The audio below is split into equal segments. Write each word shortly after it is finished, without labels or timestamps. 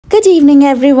Good evening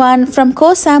everyone, from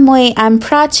KOH SAMUI, I'm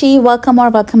Prachi.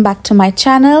 Welcome back to my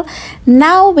channel.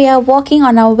 Now we are walking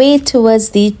on our way towards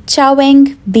the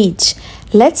CHAWENG beach.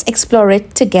 Let's explore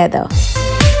it together.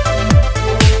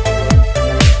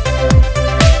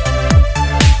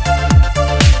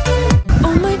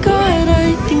 Oh my god,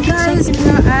 I think Guys, it's we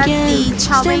are at again. the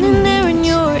CHAWENG Standing there in beach.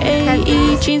 your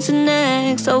AE jeans and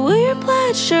next. I'll wear your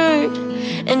plaid shirt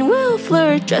and we'll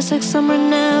flirt, dress like summer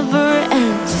never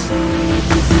ends.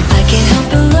 I can't help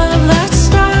but love that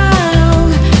style.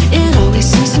 It always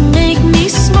seems to make me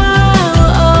smile.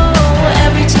 Oh,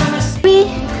 every time I see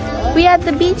We at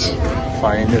the beach.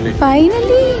 Finally.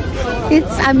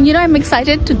 It's I'm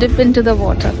excited to dip into the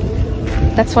water.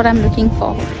 That's what I'm looking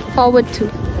forward to.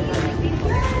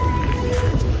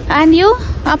 And you?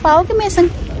 आप आओगे मेरे संग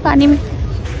पानी में?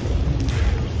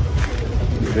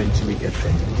 Eventually get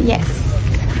there. Yes.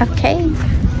 Okay.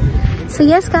 So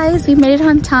yes guys, we made it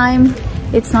on time.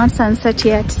 It's not sunset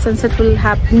yet. Sunset will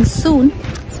happen soon.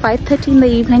 It's 5:30 in the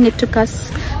evening. It took us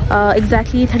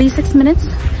exactly 36 minutes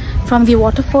from the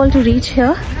waterfall to reach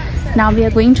here. Now we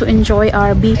are going to enjoy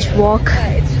our beach walk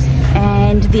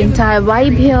and the entire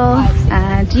vibe here,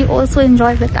 and you also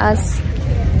enjoy with us.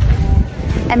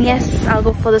 And yes, I'll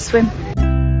go for the swim.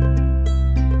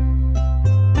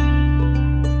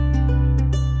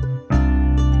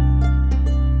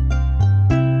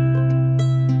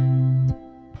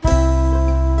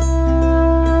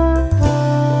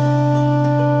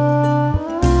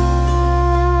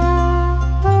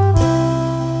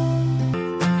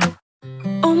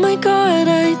 oh my god,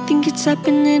 I think it's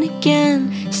happening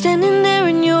again. Standing there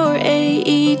in your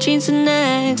AE jeans and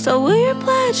next. I'll wear your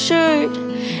plaid shirt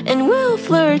and we'll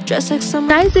flirt, dress like summer.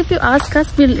 Guys, if you ask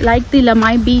us, we like the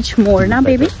Lamai beach more, na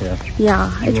baby?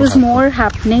 Yeah, it was more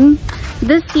happening.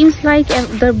 This seems like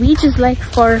the beach is like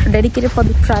dedicated for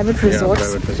the private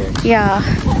resorts. Yeah,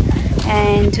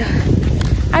 and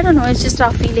I don't know, it's just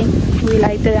our feeling. We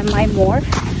like the Lamai more.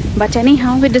 But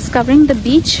anyhow, we're discovering the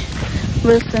beach.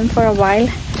 We'll swim for a while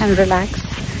and relax.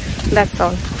 That's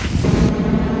all.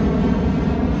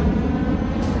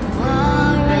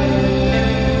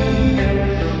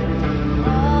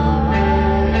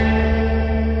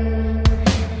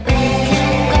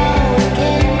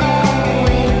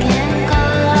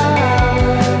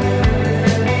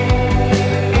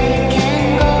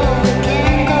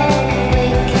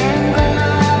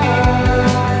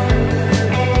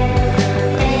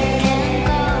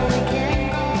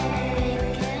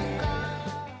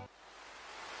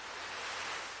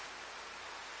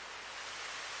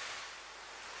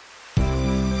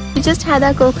 We just had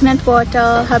our coconut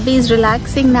water. Hubby is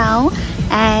relaxing now,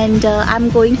 and I'm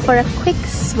going for a quick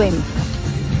swim.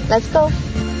 Let's go.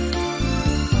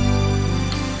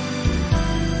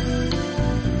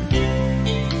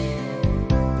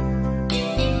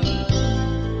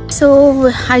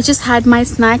 So I just had my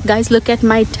snack, guys. Look at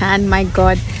my tan, my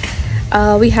god.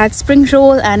 We had spring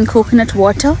roll and coconut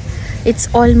water.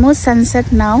 It's almost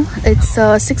sunset now. It's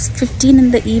 6:15 in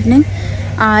the evening.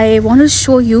 I want to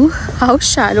show you how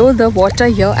shallow the water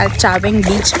here at CHAWENG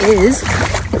beach is.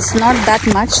 It's not that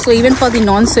much, so even for the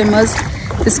non-swimmers,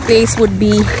 this place would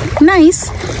be nice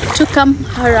to come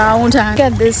around and look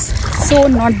at this. So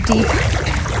not deep.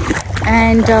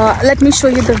 And let me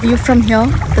show you the view from here,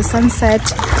 the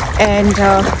sunset, and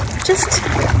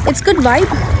it's good vibe.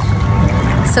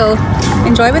 So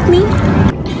enjoy with me.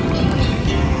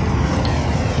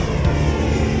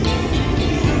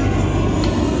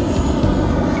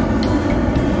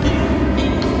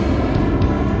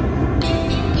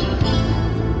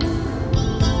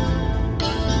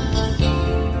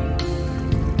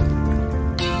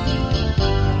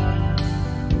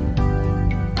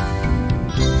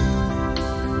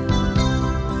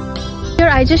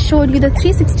 I just showed you the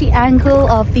 360 angle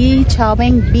of the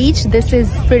CHAWENG beach. This is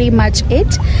pretty much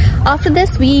it. After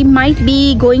this, we might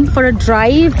be going for a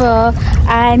drive,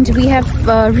 and we have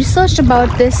researched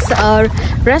about this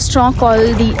restaurant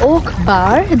called the Oak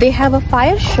Bar. They have a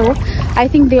fire show. I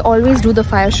think they always do the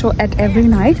fire show at every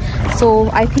night. So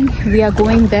I think we are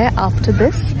going there after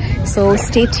this. So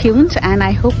stay tuned, and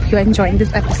I hope you're enjoying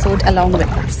this episode along with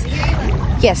us.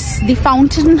 Yes, the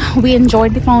fountain, we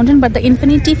enjoyed the fountain, but the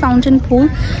infinity fountain pool,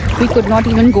 we could not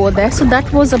even go there. So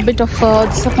that was a bit of a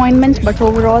disappointment, but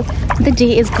overall, the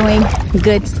day is going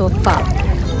good so far.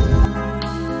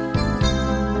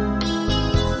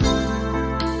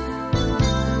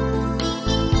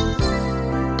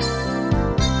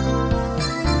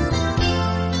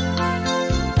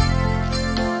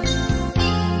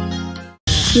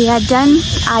 We are done.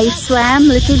 I swam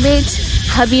a little bit.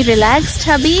 Hubby relaxed.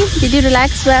 Hubby, did you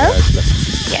relax well?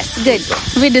 Yeah, Yes, good.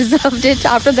 We deserved it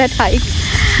after that hike.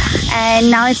 and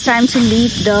now it's time to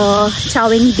leave the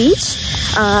CHAWENG beach.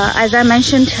 As I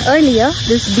mentioned earlier,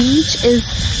 this beach is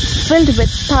filled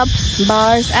with pubs,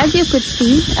 bars, as you could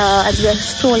see as we are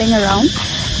strolling around.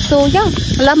 So yeah,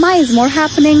 Lama is more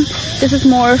happening. This is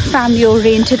more family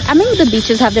oriented. I mean, the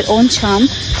beaches have their own charm.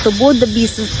 So both the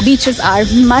beaches are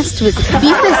must visit.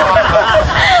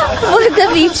 Both the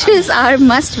beaches are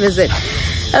must visit.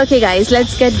 Okay guys,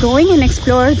 let's get going and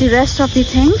explore the rest of the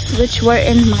things which were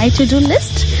in my to-do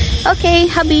list. Okay,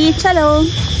 hubby, chalo.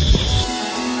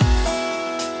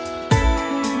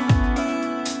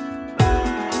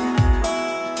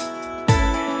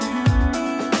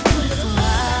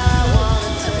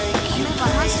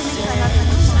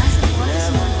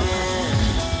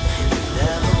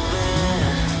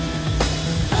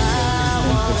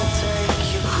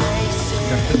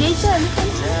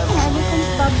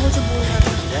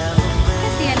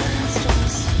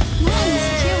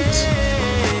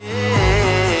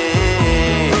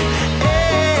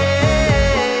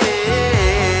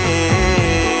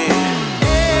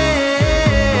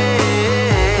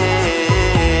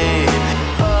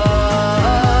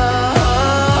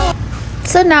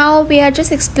 So now we are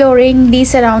just exploring the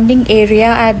surrounding area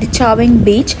at the CHAWENG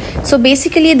beach. So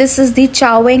basically this is the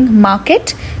CHAWENG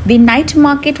market. The night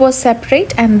market was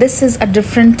separate and this is a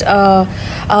different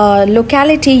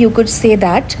locality, you could say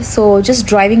that. So just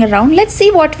driving around, let's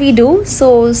see what we do.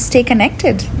 So stay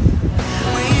connected.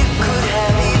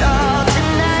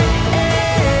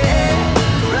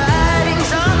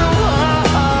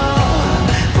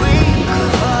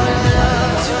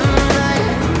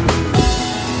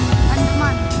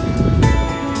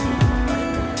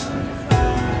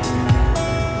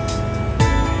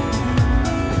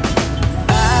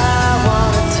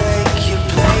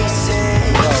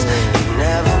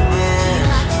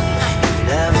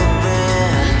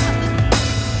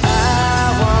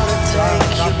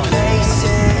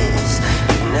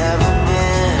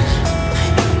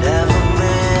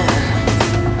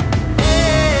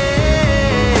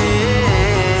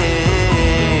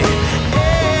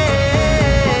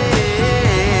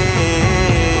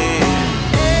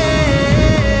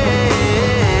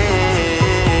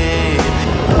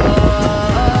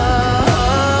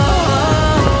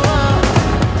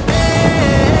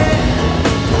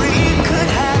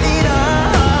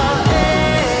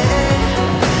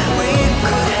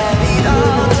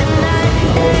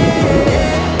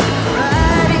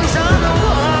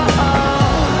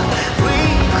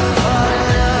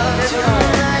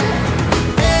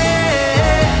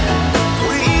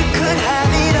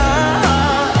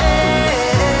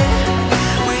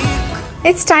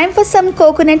 It's time for some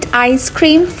coconut ice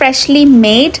cream, freshly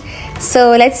made.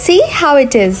 So let's see how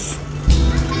it is.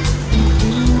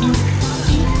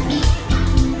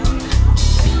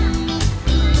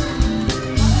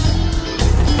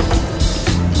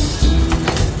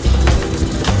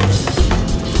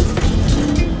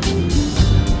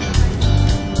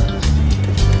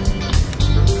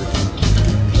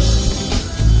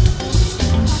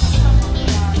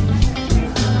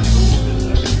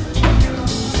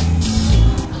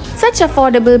 Such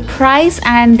affordable price,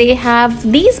 and they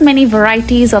have these many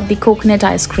varieties of the coconut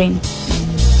ice cream.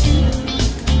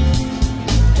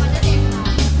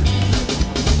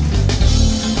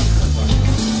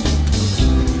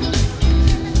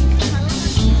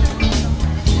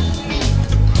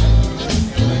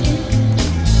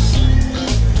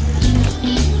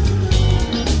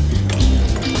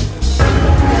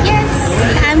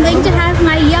 Yes, I'm going to have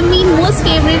my yummy, most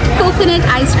favorite coconut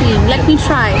ice cream. Let me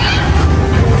try.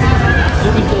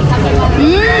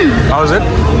 How is it?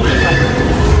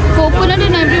 Coconut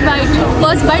in every bite.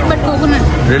 First bite, but coconut.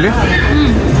 Really?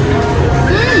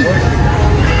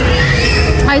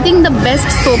 I think the best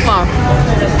so far.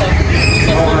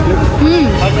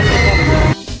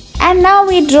 And now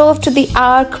we drove to the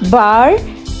Arc Bar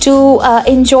to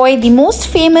enjoy the most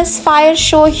famous fire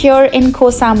show here in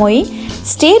KOH Samui.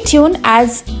 Stay tuned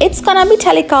as it's gonna be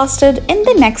telecasted in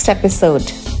the next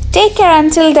episode. Take care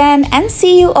until then and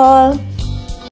see you all.